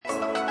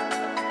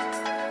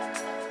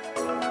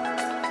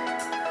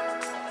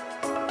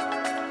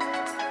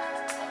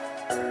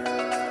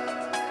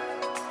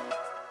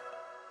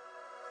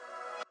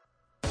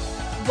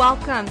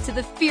welcome to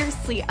the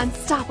Fiercely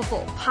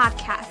Unstoppable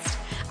podcast.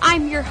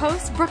 I'm your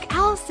host, Brooke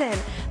Allison,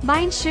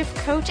 mind shift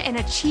coach and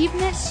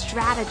achievement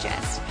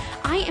strategist.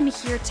 I am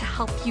here to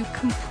help you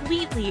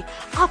completely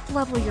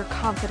up-level your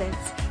confidence,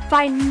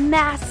 find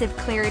massive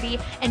clarity,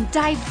 and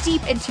dive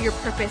deep into your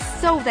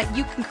purpose so that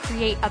you can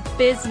create a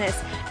business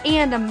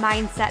and a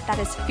mindset that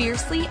is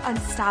fiercely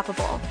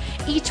unstoppable.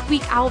 Each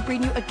week, I will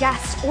bring you a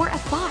guest or a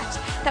thought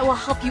that will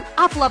help you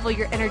up-level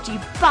your energy,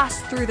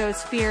 bust through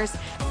those fears,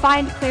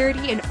 find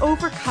clarity, and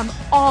overcome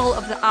all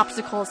of the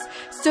obstacles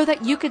so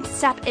that you can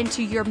step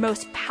into your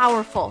most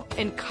powerful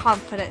and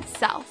confident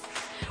self.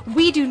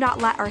 We do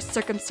not let our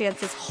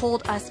circumstances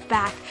hold us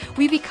back.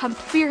 We become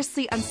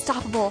fiercely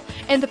unstoppable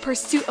in the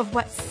pursuit of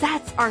what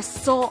sets our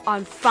soul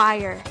on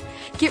fire.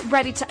 Get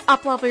ready to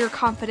up-level your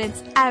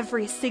confidence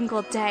every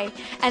single day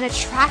and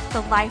attract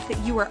the life that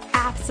you are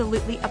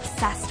absolutely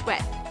obsessed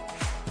with.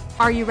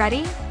 Are you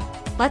ready?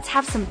 Let's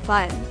have some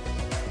fun.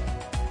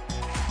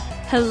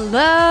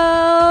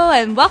 Hello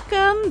and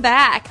welcome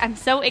back. I'm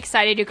so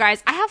excited, you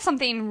guys. I have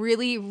something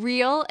really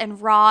real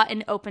and raw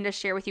and open to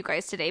share with you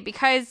guys today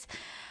because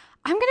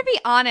I'm going to be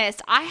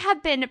honest, I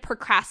have been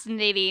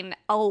procrastinating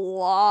a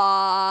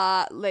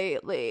lot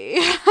lately.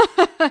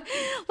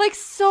 Like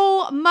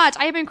so much.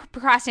 I have been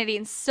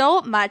procrastinating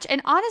so much.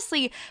 And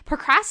honestly,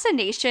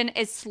 procrastination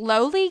is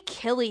slowly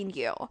killing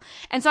you.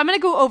 And so I'm going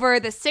to go over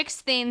the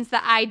 6 things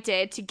that I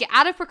did to get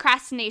out of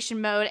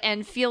procrastination mode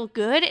and feel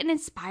good and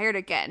inspired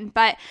again.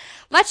 But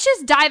let's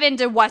just dive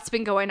into what's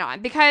been going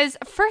on. Because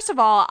first of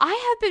all, I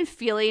have been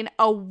feeling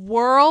a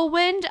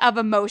whirlwind of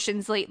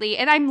emotions lately.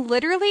 And I'm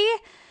literally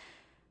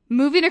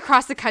moving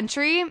across the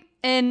country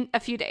in a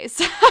few days.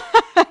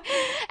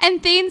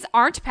 And things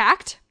aren't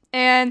packed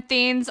and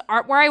things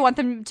aren't where I want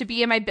them to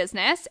be in my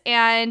business,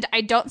 and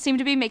I don't seem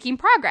to be making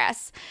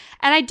progress.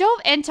 And I dove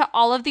into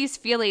all of these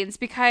feelings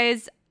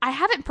because I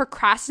haven't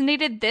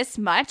procrastinated this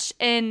much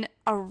in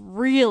a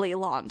really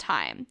long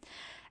time.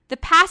 The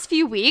past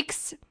few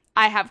weeks,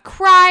 I have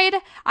cried,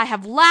 I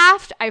have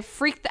laughed, I've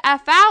freaked the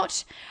F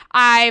out,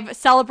 I've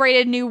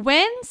celebrated new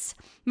wins.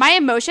 My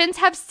emotions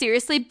have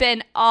seriously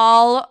been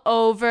all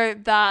over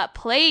the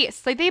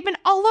place. Like, they've been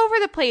all over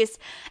the place.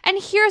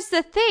 And here's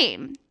the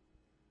thing.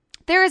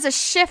 There is a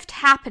shift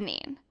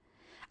happening.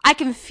 I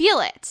can feel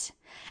it.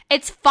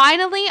 It's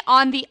finally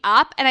on the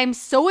up, and I'm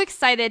so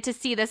excited to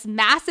see this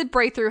massive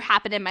breakthrough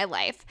happen in my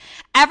life.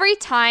 Every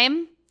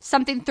time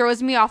something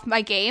throws me off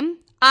my game,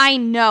 I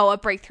know a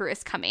breakthrough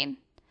is coming.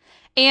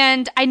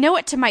 And I know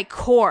it to my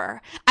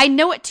core. I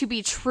know it to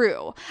be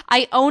true.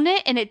 I own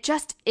it, and it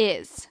just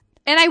is.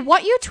 And I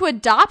want you to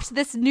adopt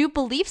this new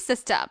belief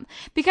system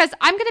because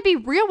I'm going to be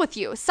real with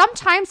you.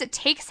 Sometimes it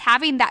takes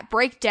having that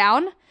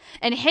breakdown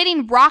and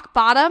hitting rock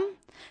bottom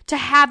to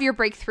have your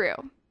breakthrough.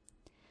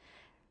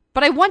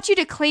 But I want you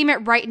to claim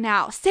it right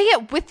now. Say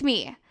it with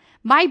me.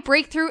 My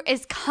breakthrough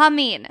is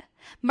coming.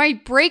 My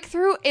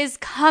breakthrough is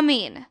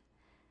coming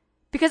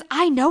because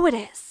I know it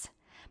is.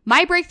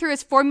 My breakthrough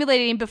is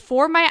formulating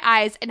before my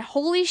eyes, and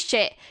holy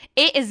shit,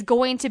 it is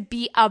going to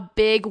be a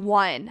big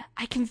one.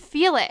 I can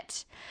feel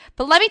it.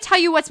 But let me tell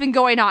you what's been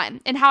going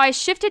on and how I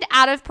shifted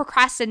out of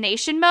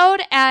procrastination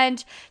mode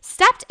and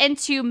stepped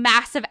into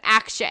massive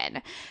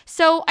action.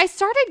 So I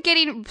started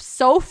getting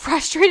so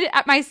frustrated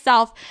at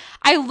myself.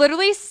 I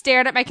literally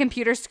stared at my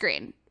computer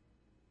screen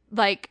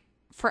like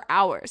for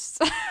hours.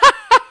 And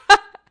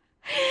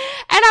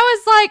I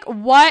was like,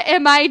 what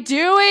am I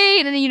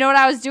doing? And you know what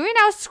I was doing?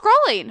 I was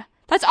scrolling.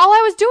 That's all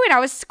I was doing. I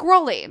was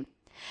scrolling.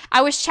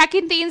 I was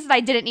checking things that I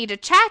didn't need to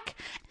check.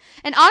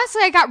 And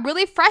honestly, I got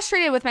really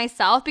frustrated with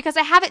myself because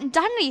I haven't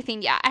done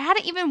anything yet. I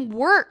hadn't even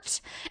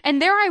worked.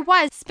 And there I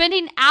was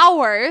spending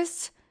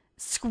hours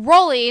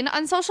scrolling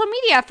on social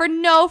media for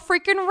no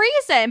freaking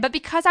reason, but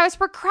because I was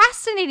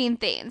procrastinating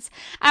things.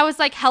 I was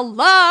like,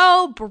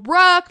 hello,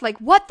 Brooke, like,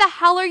 what the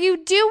hell are you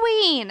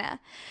doing?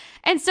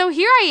 And so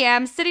here I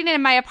am sitting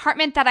in my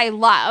apartment that I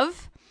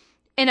love,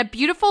 in a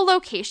beautiful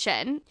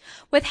location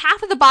with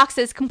half of the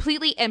boxes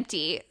completely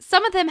empty,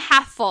 some of them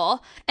half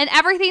full, and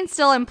everything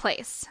still in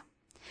place.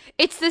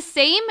 It's the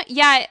same,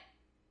 yet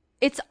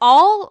it's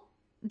all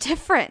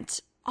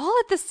different, all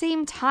at the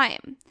same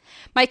time.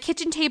 My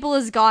kitchen table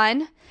is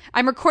gone.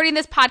 I'm recording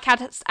this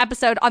podcast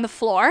episode on the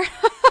floor.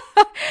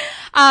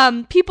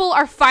 People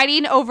are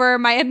fighting over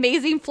my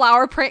amazing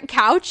flower print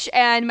couch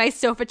and my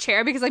sofa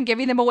chair because I'm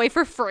giving them away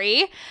for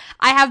free.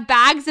 I have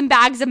bags and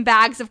bags and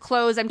bags of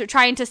clothes I'm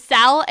trying to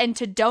sell and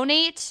to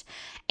donate,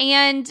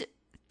 and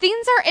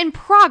things are in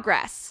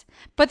progress,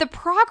 but the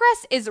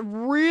progress is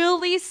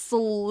really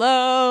slow.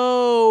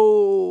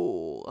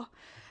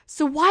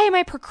 So why am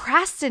I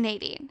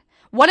procrastinating?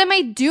 What am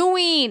I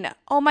doing?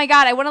 Oh my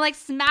God, I want to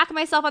smack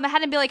myself on the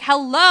head and be like,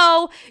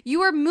 hello,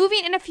 you are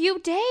moving in a few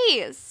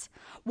days.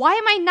 Why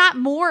am I not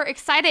more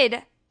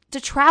excited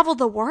to travel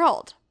the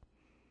world?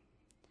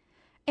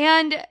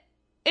 And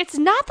it's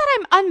not that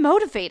I'm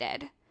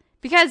unmotivated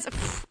because,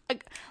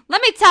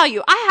 Let me tell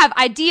you, I have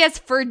ideas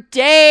for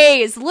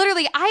days.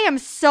 Literally, I am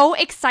so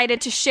excited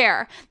to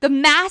share the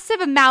massive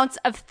amounts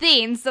of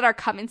things that are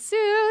coming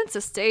soon. So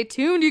stay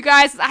tuned, you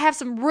guys. I have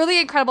some really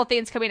incredible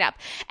things coming up.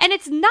 And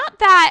it's not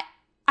that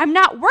I'm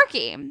not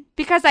working,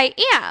 because I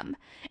am.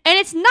 And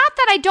it's not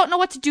that I don't know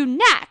what to do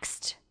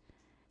next.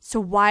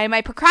 So why am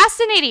I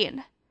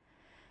procrastinating?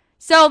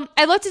 So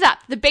I looked it up.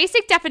 The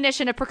basic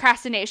definition of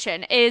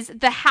procrastination is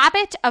the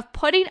habit of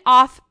putting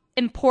off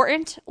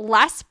important,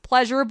 less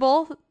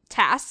pleasurable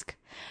task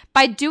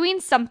by doing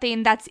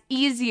something that's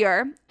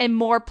easier and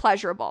more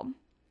pleasurable.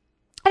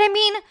 And I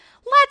mean,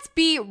 let's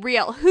be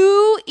real.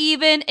 Who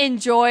even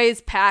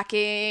enjoys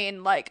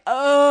packing? Like,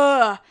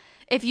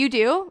 if you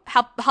do,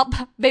 help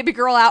baby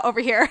girl out over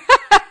here.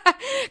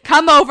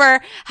 Come over,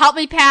 help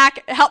me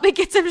pack, help me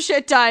get some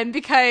shit done,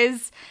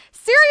 because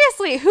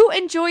seriously, who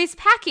enjoys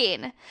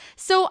packing?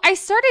 So I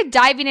started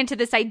diving into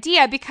this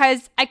idea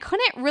because I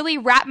couldn't really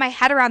wrap my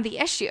head around the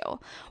issue.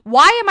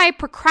 Why am I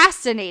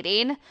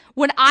procrastinating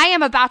when I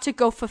am about to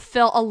go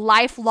fulfill a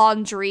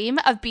lifelong dream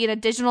of being a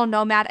digital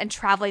nomad and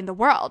traveling the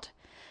world?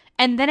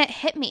 And then it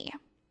hit me.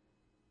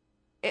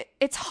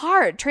 It's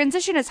hard.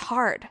 Transition is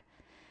hard.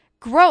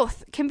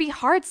 Growth can be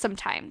hard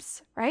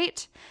sometimes,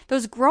 right?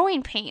 Those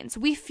growing pains,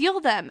 we feel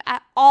them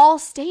at all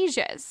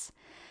stages.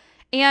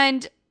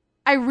 And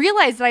I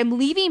realized that I'm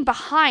leaving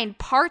behind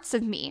parts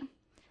of me,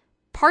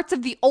 parts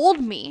of the old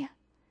me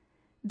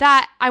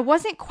that I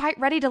wasn't quite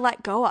ready to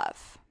let go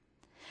of.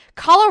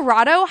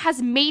 Colorado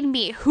has made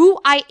me who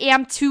I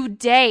am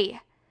today.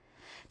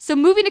 So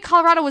moving to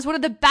Colorado was one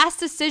of the best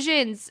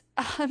decisions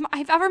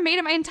I've ever made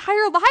in my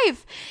entire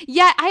life.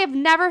 Yet I have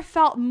never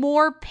felt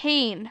more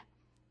pain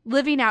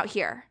living out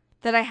here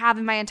than I have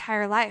in my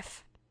entire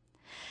life.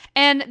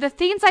 And the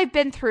things I've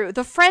been through,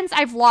 the friends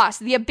I've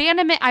lost, the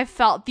abandonment I've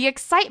felt, the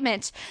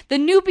excitement, the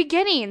new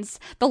beginnings,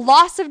 the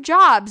loss of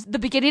jobs, the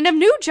beginning of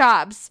new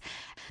jobs,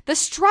 the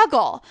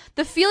struggle,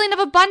 the feeling of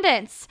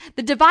abundance,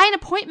 the divine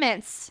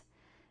appointments,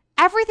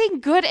 everything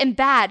good and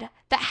bad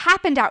that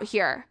happened out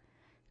here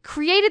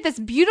created this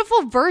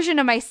beautiful version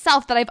of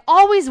myself that I've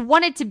always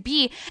wanted to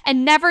be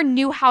and never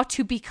knew how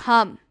to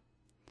become.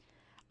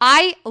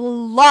 I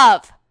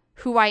love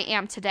who I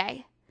am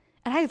today.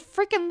 And I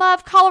freaking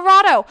love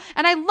Colorado.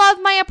 And I love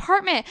my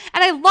apartment.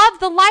 And I love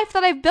the life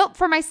that I've built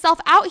for myself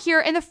out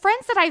here and the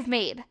friends that I've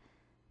made.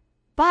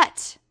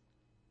 But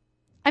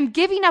I'm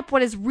giving up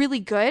what is really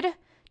good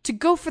to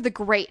go for the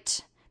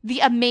great,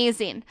 the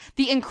amazing,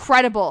 the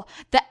incredible,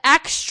 the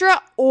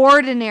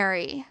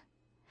extraordinary.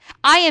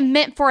 I am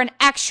meant for an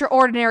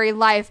extraordinary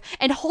life,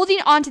 and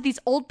holding on to these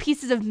old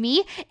pieces of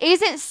me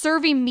isn't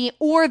serving me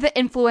or the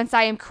influence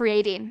I am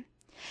creating.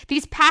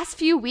 These past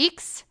few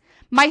weeks,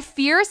 my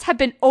fears have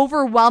been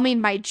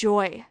overwhelming my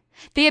joy.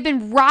 They have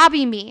been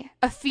robbing me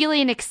of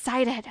feeling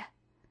excited.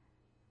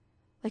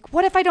 Like,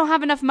 what if I don't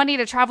have enough money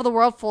to travel the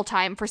world full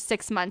time for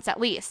 6 months at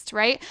least,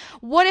 right?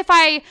 What if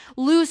I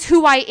lose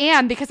who I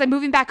am because I'm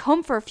moving back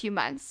home for a few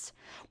months?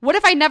 What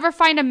if I never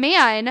find a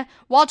man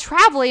while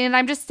traveling and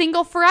I'm just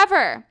single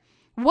forever?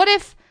 What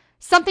if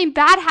something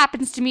bad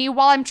happens to me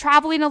while I'm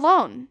traveling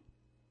alone?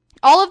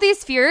 All of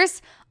these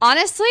fears,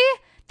 honestly,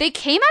 they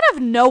came out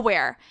of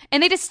nowhere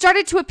and they just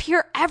started to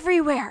appear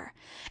everywhere.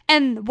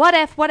 And what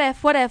if, blah, blah,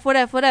 blah,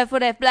 blah,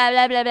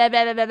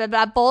 blah, blah,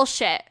 blah,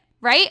 bullshit,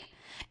 right?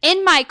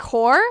 In my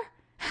core,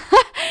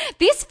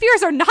 these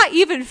fears are not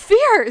even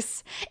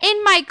fears.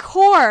 In my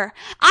core,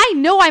 I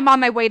know I'm on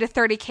my way to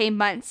 30K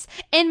months.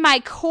 In my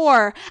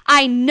core,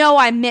 I know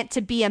I'm meant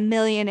to be a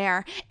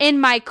millionaire.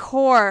 In my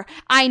core,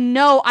 I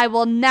know I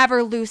will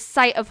never lose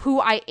sight of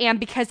who I am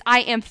because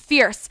I am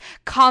fierce,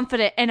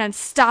 confident, and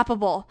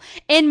unstoppable.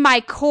 In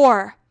my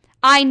core,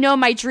 I know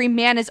my dream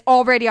man is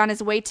already on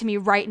his way to me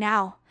right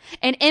now.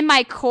 And in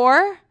my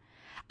core,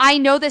 I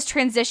know this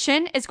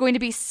transition is going to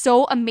be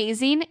so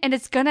amazing and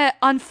it's going to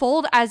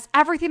unfold as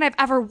everything I've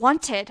ever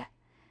wanted.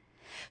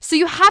 So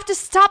you have to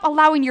stop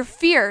allowing your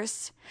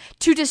fears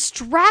to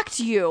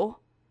distract you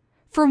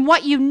from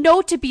what you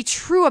know to be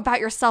true about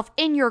yourself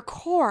in your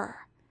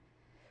core.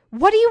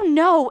 What do you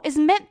know is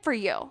meant for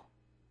you?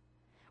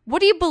 What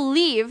do you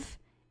believe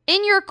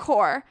in your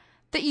core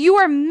that you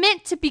are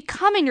meant to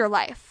become in your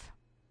life?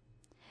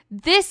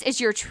 This is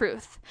your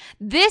truth.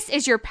 This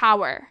is your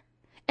power.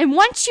 And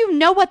once you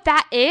know what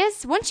that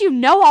is, once you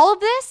know all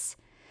of this,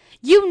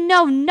 you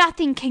know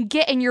nothing can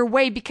get in your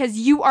way because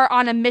you are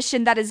on a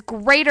mission that is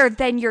greater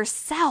than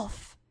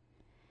yourself.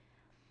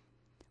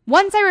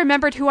 Once I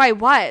remembered who I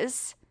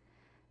was,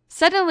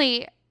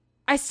 suddenly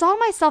I saw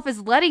myself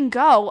as letting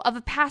go of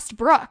a past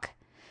Brooke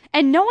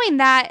and knowing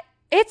that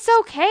it's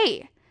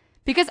okay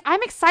because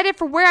I'm excited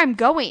for where I'm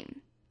going.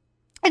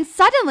 And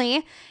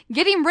suddenly,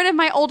 getting rid of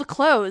my old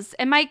clothes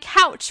and my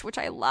couch, which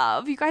I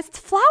love. You guys, it's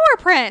flower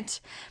print.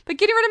 But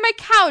getting rid of my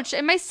couch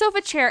and my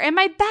sofa chair and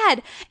my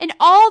bed and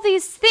all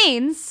these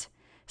things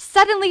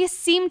suddenly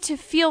seemed to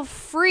feel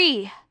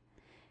free.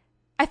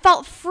 I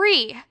felt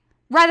free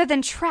rather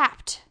than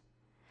trapped.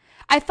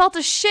 I felt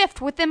a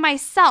shift within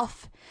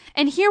myself.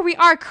 And here we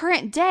are,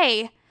 current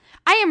day.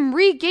 I am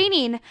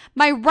regaining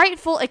my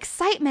rightful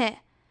excitement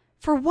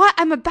for what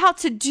I'm about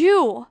to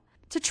do,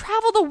 to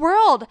travel the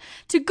world,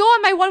 to go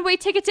on my one-way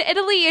ticket to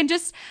Italy and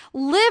just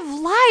live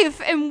life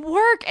and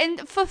work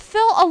and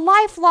fulfill a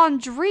lifelong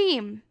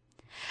dream.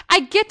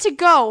 I get to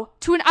go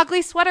to an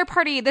ugly sweater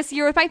party this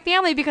year with my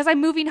family because I'm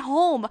moving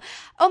home.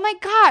 Oh my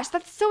gosh,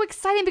 that's so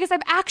exciting because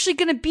I'm actually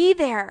going to be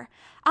there.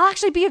 I'll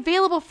actually be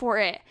available for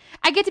it.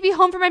 I get to be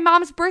home for my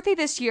mom's birthday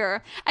this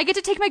year. I get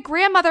to take my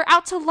grandmother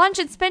out to lunch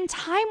and spend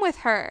time with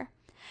her.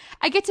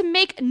 I get to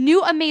make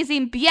new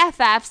amazing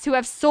BFFs who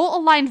have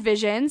soul-aligned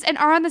visions and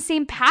are on the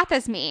same path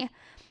as me.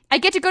 I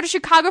get to go to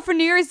Chicago for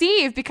New Year's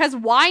Eve because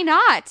why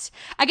not?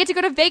 I get to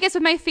go to Vegas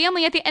with my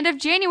family at the end of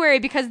January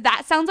because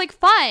that sounds like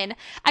fun.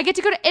 I get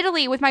to go to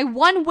Italy with my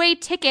one-way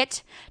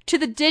ticket to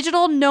the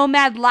digital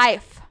nomad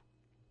life.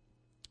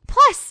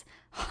 Plus,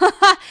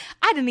 I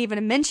didn't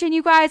even mention,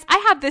 you guys,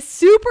 I have this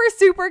super,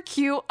 super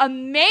cute,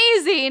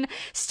 amazing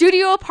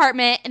studio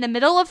apartment in the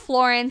middle of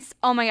Florence.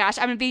 Oh my gosh,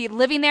 I'm going to be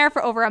living there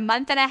for over a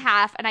month and a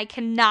half, and I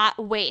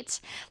cannot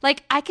wait.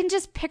 Like, I can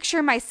just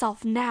picture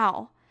myself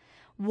now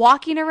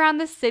walking around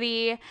the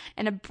city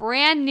in a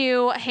brand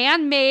new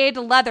handmade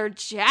leather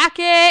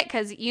jacket,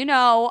 because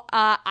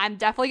I'm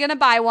definitely going to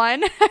buy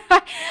one.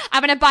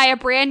 I'm going to buy a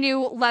brand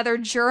new leather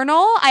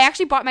journal. I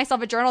actually bought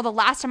myself a journal the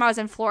last time I was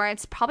in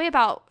Florence, probably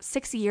about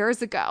 6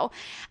 years ago.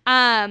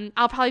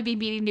 I'll probably be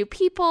meeting new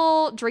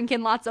people,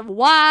 drinking lots of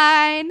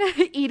wine,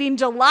 eating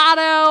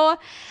gelato,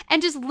 and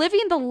just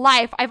living the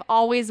life I've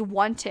always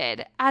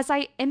wanted as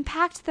I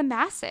impact the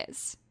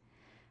masses.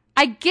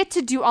 I get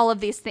to do all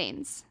of these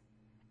things.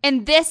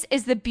 And this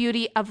is the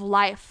beauty of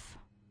life.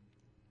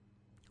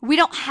 We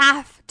don't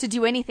have to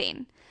do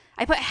anything.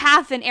 I put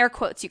 "have" in air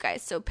quotes, you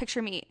guys, so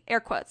picture me, air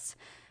quotes.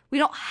 We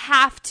don't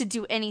have to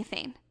do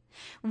anything.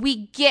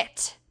 We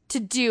get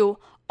to do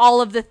all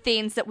of the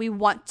things that we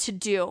want to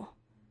do.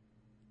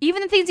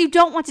 Even the things you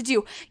don't want to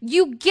do,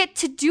 you get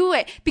to do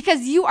it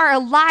because you are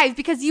alive,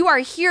 because you are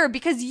here,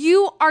 because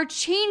you are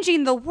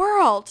changing the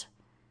world.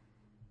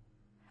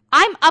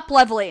 I'm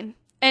up-leveling.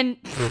 And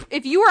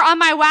if you are on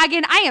my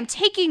wagon, I am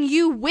taking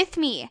you with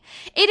me.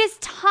 It is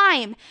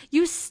time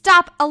you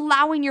stop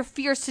allowing your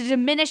fears to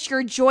diminish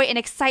your joy and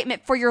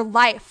excitement for your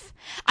life.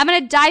 I'm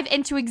going to dive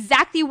into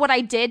exactly what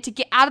I did to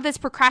get out of this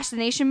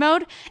procrastination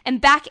mode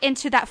and back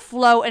into that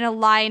flow and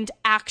aligned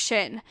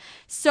action.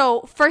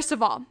 So, first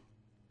of all,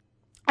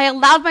 I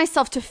allowed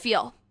myself to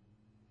feel.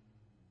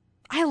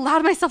 I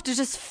allowed myself to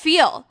just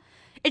feel.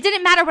 It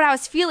didn't matter what I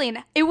was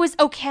feeling. It was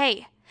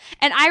okay.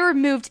 And I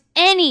removed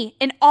any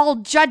and all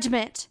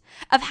judgment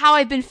of how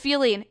I've been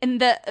feeling in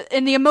the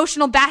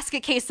emotional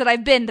basket case that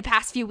I've been the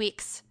past few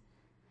weeks.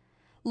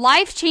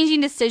 Life-changing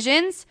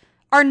decisions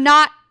are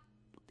not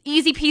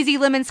easy peasy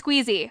lemon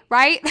squeezy,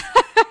 right?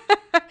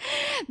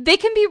 They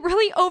can be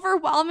really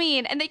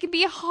overwhelming and they can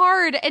be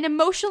hard and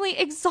emotionally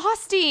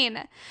exhausting.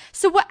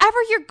 So whatever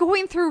you're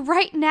going through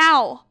right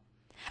now,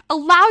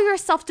 allow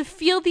yourself to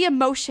feel the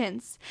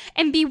emotions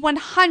and be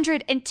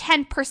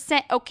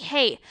 110%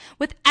 okay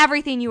with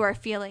everything you are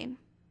feeling.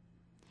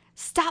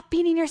 Stop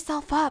beating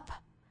yourself up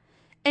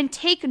and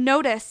take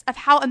notice of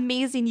how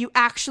amazing you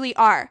actually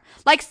are.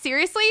 Like,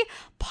 seriously,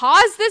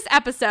 pause this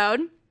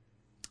episode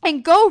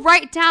and go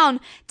write down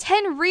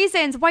 10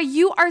 reasons why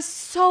you are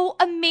so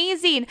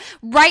amazing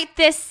right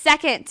this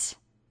second.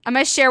 I'm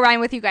going to share mine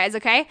with you guys,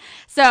 okay?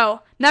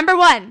 So, number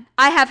 1,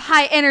 I have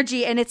high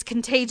energy and it's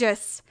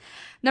contagious.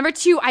 Number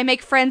 2, I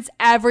make friends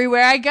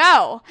everywhere I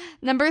go.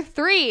 Number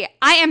 3,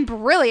 I am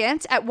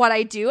brilliant at what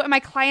I do and my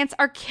clients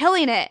are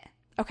killing it.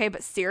 Okay,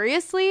 but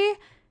seriously,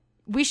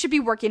 we should be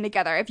working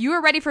together. If you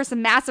are ready for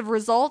some massive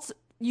results,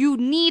 you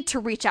need to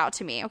reach out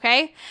to me,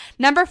 okay?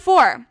 Number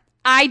 4,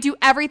 I do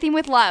everything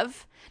with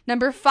love.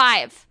 Number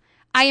 5,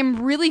 I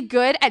am really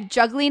good at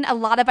juggling a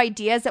lot of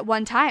ideas at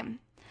one time.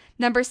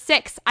 Number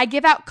 6, I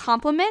give out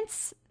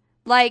compliments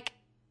like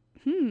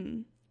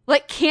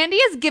candy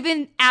is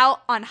given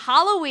out on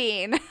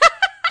Halloween.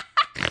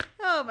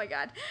 Oh my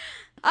God.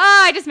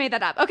 Oh, I just made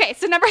that up. Okay,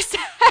 so number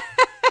 7.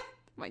 Oh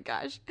my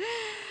gosh.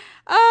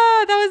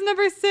 Oh, that was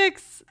number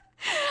 6.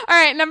 All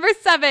right, number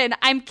 7,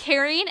 I'm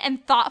caring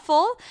and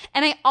thoughtful,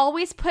 and I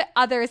always put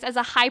others as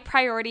a high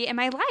priority in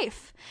my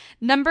life.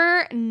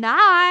 Number 8,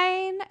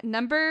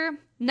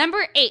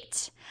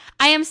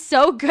 I am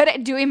so good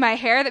at doing my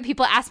hair that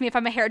people ask me if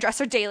I'm a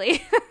hairdresser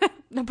daily.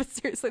 No, but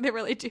seriously, they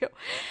really do.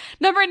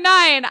 Number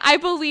 9, I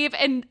believe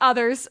in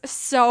others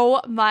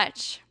so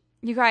much.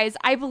 You guys,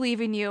 I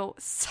believe in you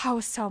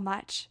so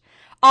much.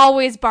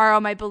 Always borrow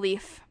my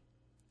belief.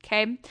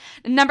 Okay.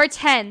 Number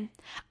 10,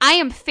 I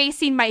am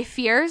facing my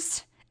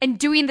fears and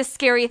doing the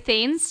scary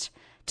things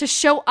to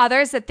show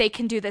others that they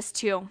can do this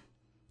too.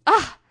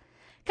 Ah,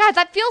 God,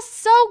 that feels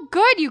so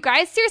good, you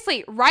guys.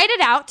 Seriously, write it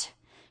out.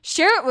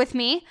 Share it with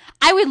me.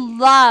 I would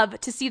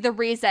love to see the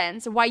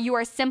reasons why you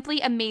are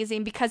simply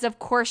amazing, because of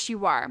course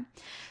you are.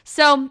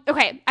 So,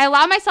 okay, I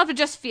allowed myself to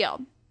just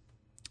feel.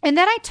 And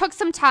then I took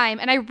some time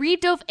and I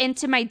redove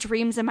into my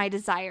dreams and my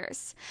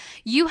desires.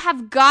 You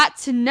have got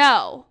to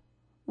know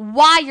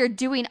why you're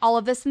doing all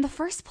of this in the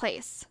first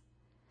place.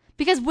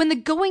 Because when the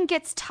going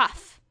gets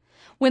tough,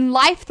 when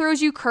life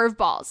throws you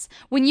curveballs,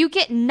 when you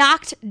get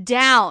knocked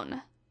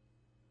down,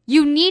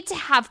 you need to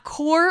have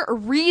core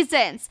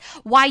reasons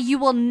why you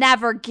will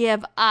never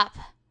give up.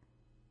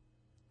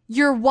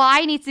 Your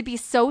why needs to be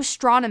so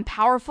strong and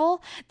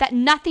powerful that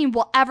nothing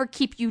will ever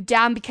keep you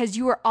down, because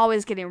you are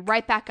always getting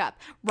right back up,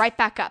 right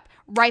back up,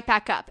 right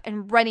back up,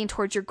 and running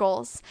towards your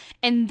goals.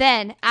 And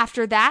then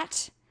after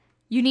that,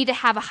 you need to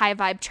have a high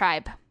vibe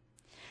tribe.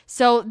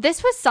 So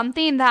this was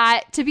something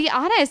that, to be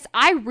honest,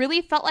 I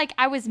really felt like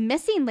I was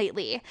missing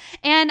lately.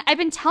 And I've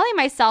been telling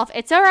myself,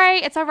 it's all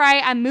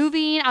right, I'm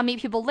moving, I'll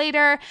meet people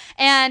later.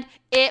 And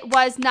it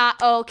was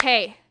not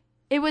okay.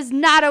 It was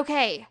not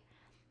okay.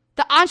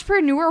 The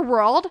entrepreneur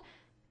world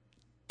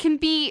can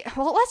be,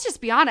 well, let's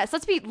just be honest.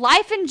 Let's be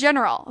life in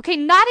general. Okay,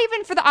 not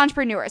even for the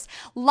entrepreneurs.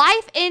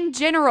 Life in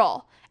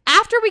general,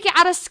 after we get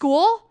out of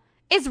school,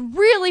 is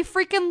really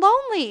freaking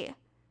lonely,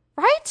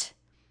 right?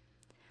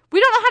 We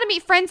don't know how to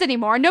meet friends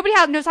anymore. Nobody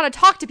knows how to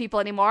talk to people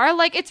anymore.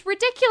 Like, it's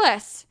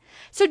ridiculous.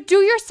 So do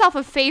yourself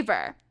a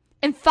favor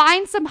and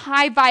find some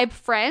high vibe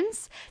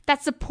friends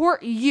that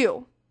support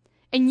you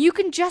and you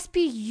can just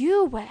be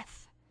you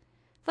with.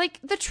 Like,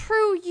 the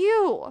true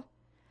you.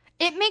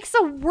 It makes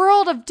a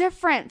world of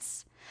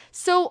difference.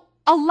 So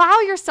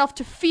allow yourself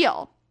to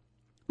feel.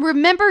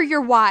 Remember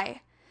your why.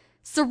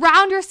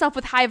 Surround yourself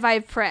with high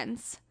vibe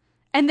friends.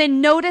 And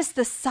then notice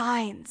the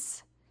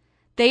signs.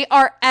 They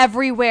are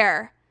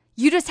everywhere.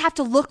 You just have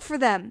to look for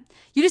them.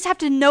 You just have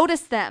to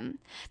notice them.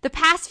 The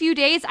past few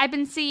days, I've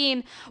been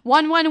seeing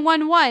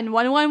 1111,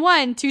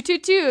 111,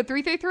 222,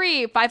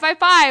 333,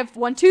 555,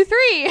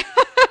 123.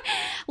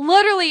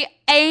 Literally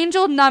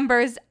angel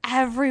numbers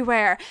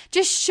everywhere,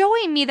 just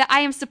showing me that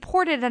I am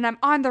supported and I'm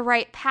on the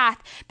right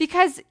path,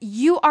 because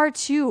you are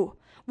too.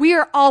 We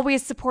are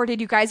always supported,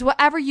 you guys.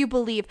 Whatever you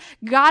believe,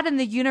 God and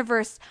the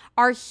universe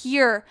are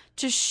here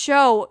to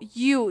show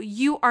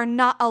you are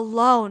not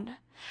alone.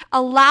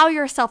 Allow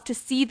yourself to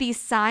see these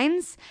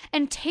signs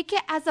and take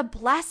it as a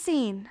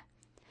blessing,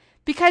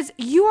 because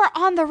you are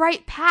on the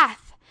right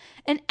path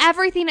and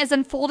everything is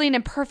unfolding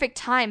in perfect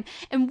time.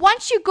 And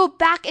once you go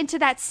back into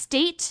that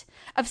state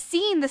of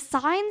seeing the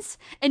signs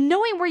and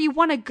knowing where you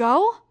want to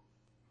go,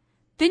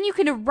 then you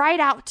can write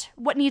out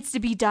what needs to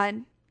be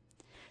done.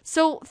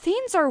 So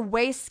things are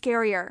way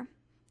scarier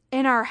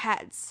in our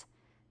heads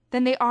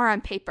than they are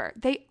on paper.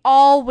 They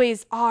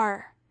always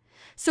are.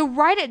 So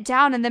write it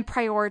down and then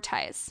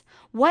prioritize.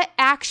 What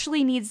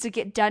actually needs to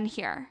get done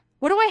here?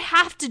 What do I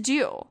have to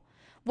do?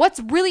 What's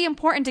really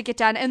important to get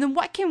done? And then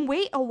what can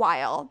wait a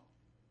while?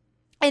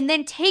 And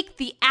then take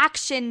the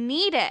action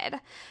needed.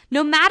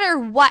 No matter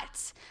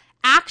what,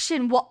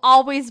 action will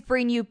always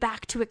bring you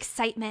back to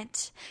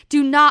excitement.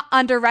 Do not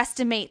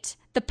underestimate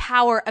the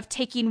power of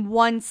taking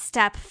one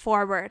step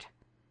forward.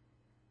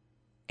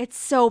 It's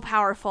so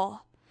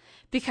powerful,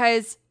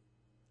 because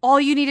all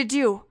you need to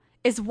do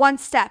is one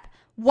step,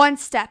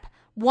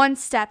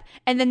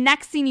 and the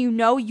next thing you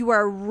know, you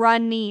are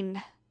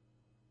running.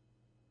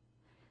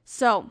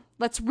 So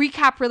let's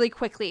recap really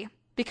quickly,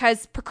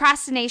 because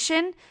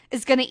procrastination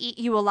is going to eat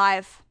you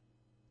alive.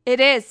 It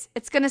is.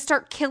 It's going to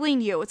start killing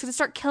you. It's going to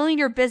start killing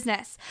your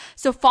business.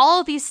 So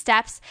follow these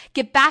steps,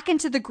 get back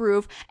into the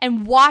groove,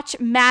 and watch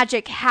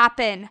magic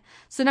happen.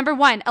 So number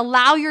 1,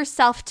 allow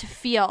yourself to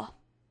feel.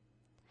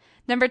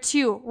 Number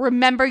 2,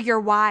 remember your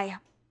why.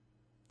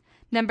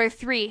 Number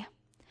 3,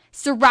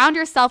 surround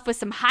yourself with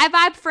some high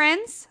vibe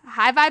friends,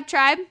 high vibe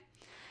tribe.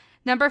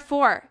 Number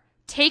 4,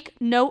 take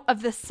note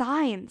of the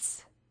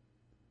signs.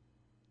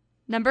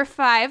 Number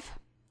 5,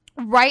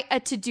 write a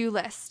to-do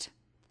list.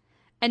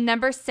 And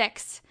number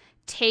 6,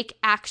 take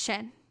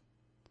action.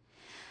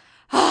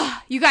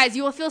 You guys,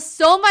 you will feel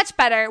so much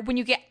better when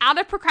you get out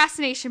of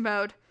procrastination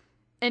mode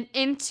and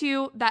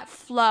into that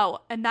flow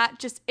and that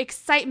just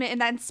excitement and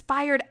that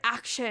inspired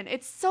action.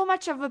 It's so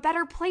much of a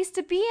better place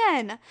to be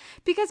in,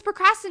 because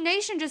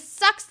procrastination just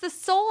sucks the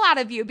soul out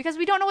of you because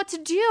we don't know what to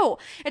do.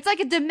 It's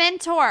like a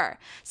dementor.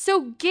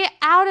 So get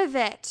out of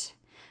it.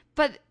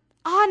 But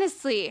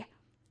honestly,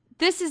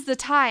 this is the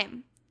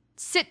time.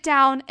 Sit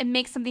down and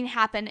make something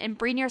happen and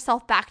bring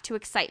yourself back to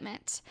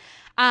excitement.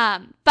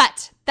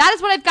 But that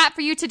is what I've got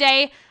for you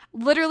today.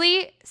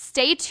 Literally,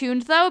 stay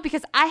tuned though,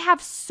 because I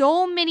have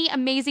so many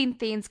amazing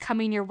things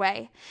coming your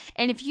way.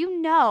 And if you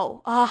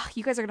know,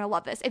 you guys are going to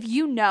love this. If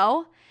you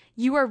know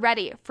you are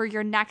ready for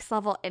your next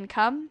level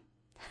income,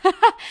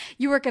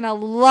 you are going to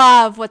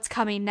love what's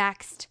coming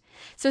next.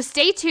 So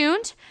stay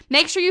tuned.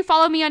 Make sure you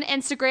follow me on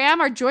Instagram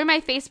or join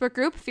my Facebook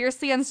group,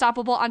 Fiercely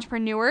Unstoppable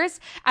Entrepreneurs,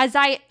 as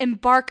I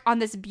embark on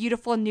this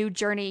beautiful new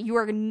journey. You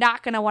are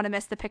not going to want to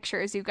miss the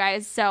pictures, you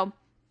guys. So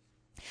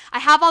I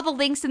have all the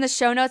links in the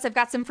show notes. I've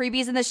got some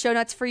freebies in the show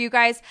notes for you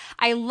guys.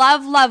 I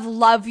love, love,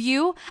 love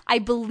you. I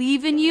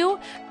believe in you.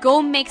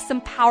 Go make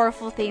some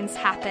powerful things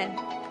happen.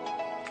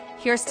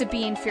 Here's to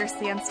being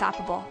fiercely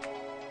unstoppable.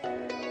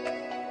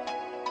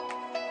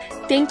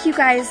 Thank you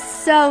guys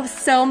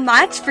so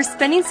much for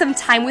spending some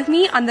time with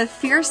me on the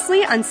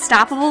Fiercely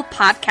Unstoppable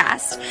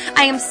podcast.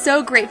 I am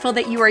so grateful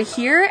that you are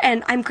here,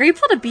 and I'm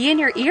grateful to be in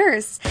your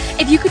ears.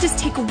 If you could just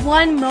take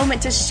one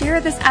moment to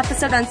share this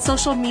episode on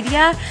social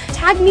media,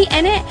 tag me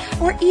in it,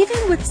 or even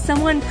with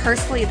someone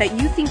personally that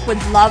you think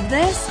would love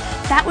this,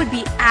 that would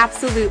be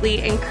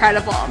absolutely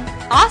incredible.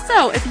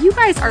 Also, if you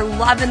guys are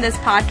loving this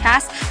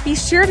podcast, be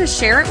sure to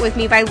share it with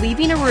me by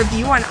leaving a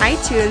review on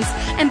iTunes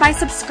and by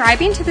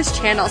subscribing to this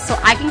channel so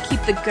I can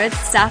keep the good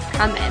stuff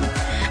coming.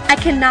 I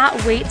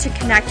cannot wait to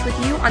connect with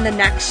you on the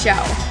next show.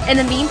 In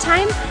the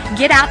meantime,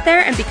 get out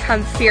there and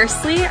become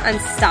fiercely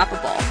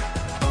unstoppable.